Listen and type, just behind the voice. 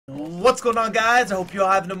What's going on, guys? I hope you're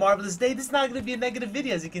all having a marvelous day. This is not going to be a negative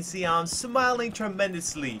video. As you can see, I'm smiling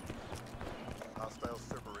tremendously.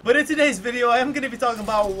 But in today's video, I am going to be talking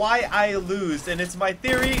about why I lose. And it's my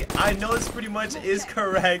theory. I know this pretty much is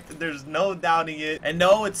correct. There's no doubting it. And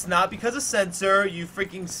no, it's not because of censor, you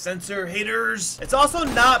freaking censor haters. It's also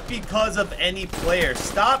not because of any player.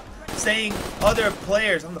 Stop saying other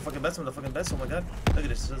players. I'm the fucking best. I'm the fucking best. Oh my god. Look at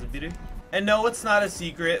this. This is a beauty. And no, it's not a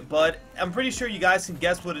secret, but I'm pretty sure you guys can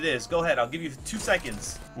guess what it is. Go ahead. I'll give you 2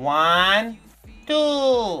 seconds. 1,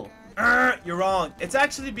 2. You're wrong. It's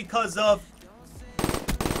actually because of...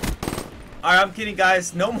 Alright, I'm kidding,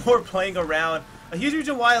 guys. No more playing around. A huge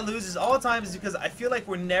reason why I lose is all the time is because I feel like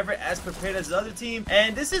we're never as prepared as the other team.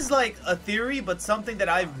 And this is like a theory, but something that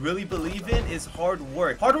I really believe in is hard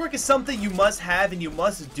work. Hard work is something you must have and you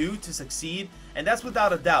must do to succeed. And that's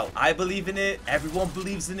without a doubt. I believe in it. Everyone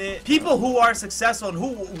believes in it. People who are successful and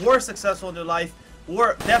who were successful in their life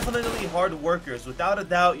were definitely hard workers. Without a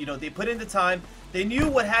doubt, you know, they put in the time. They knew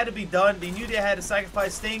what had to be done. They knew they had to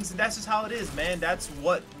sacrifice things. And that's just how it is, man. That's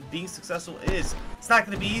what being successful is. It's not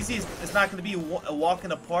going to be easy. It's not going to be a walk in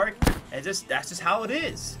the park. And that's just how it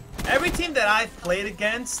is. Every team that I've played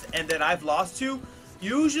against and that I've lost to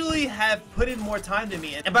usually have put in more time than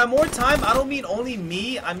me. And by more time, I don't mean only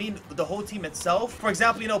me. I mean the whole team itself. For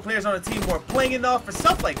example, you know, players on a team weren't playing enough or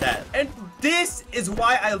stuff like that. And this is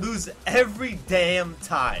why I lose every damn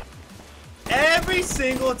time. Every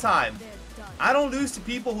single time. I don't lose to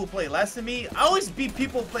people who play less than me. I always beat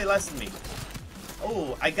people who play less than me.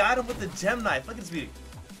 Oh, I got him with the gem knife. Look at this beauty.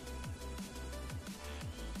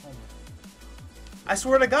 I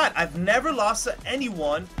swear to God, I've never lost to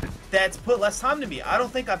anyone that's put less time than me. I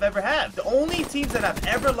don't think I've ever had. The only teams that I've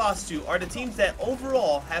ever lost to are the teams that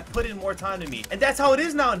overall have put in more time than me. And that's how it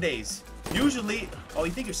is nowadays. Usually, oh,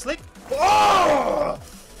 you think you're slick? Oh!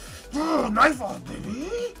 Knife off, baby.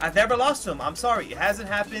 I've never lost to them. I'm sorry. It hasn't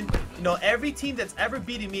happened. You know, every team that's ever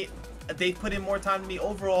beaten me, they've put in more time than me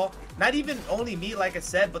overall. Not even only me, like I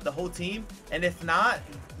said, but the whole team. And if not,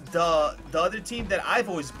 the other team that I've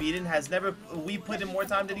always beaten has never, we put in more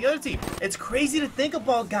time than the other team. It's crazy to think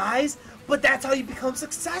about, guys, but that's how you become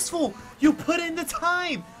successful. You put in the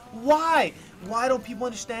time. Why? Why don't people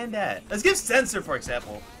understand that? Let's give Censor, for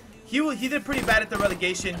example. He did pretty bad at the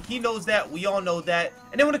relegation. He knows that. We all know that.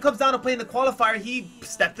 And then when it comes down to playing the qualifier, he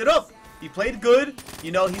stepped it up. He played good.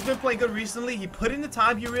 You know, he's been playing good recently. He put in the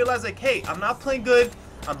time. He realized, like, hey, I'm not playing good.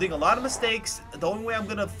 I'm doing a lot of mistakes. The only way I'm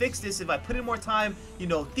going to fix this is if I put in more time, you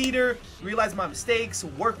know, theater, realize my mistakes,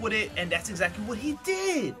 work with it, and that's exactly what he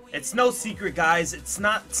did. It's no secret, guys. It's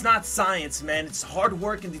not science, man. It's hard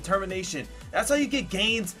work and determination. That's how you get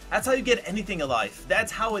gains. That's how you get anything in life.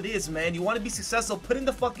 That's how it is, man. You want to be successful, put in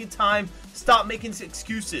the fucking time. Stop making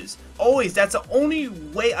excuses. Always, that's the only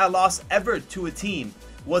way I lost ever to a team,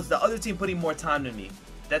 was the other team putting more time than me.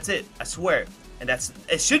 That's it. I swear. And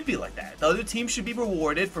it should be like that. The other team should be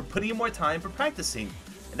rewarded for putting in more time for practicing.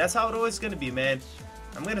 And that's how it always going to be, man.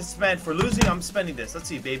 I'm going to spend, for losing, I'm spending this. Let's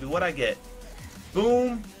see, baby, what I get.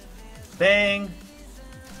 Boom. Bang.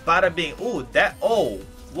 Bada bing. Ooh, that, oh,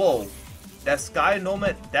 whoa. That Sky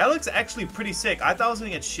Nomad, that looks actually pretty sick. I thought I was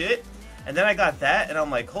going to get shit. And then I got that, and I'm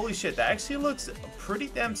like, holy shit, that actually looks pretty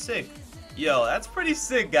damn sick. Yo, that's pretty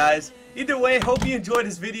sick, guys. Either way, hope you enjoyed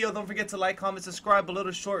this video. Don't forget to like, comment, subscribe. A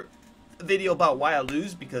little short video about why I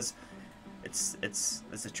lose, because it's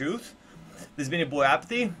the truth. This has been your boy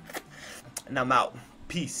Apathy, and I'm out.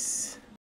 Peace.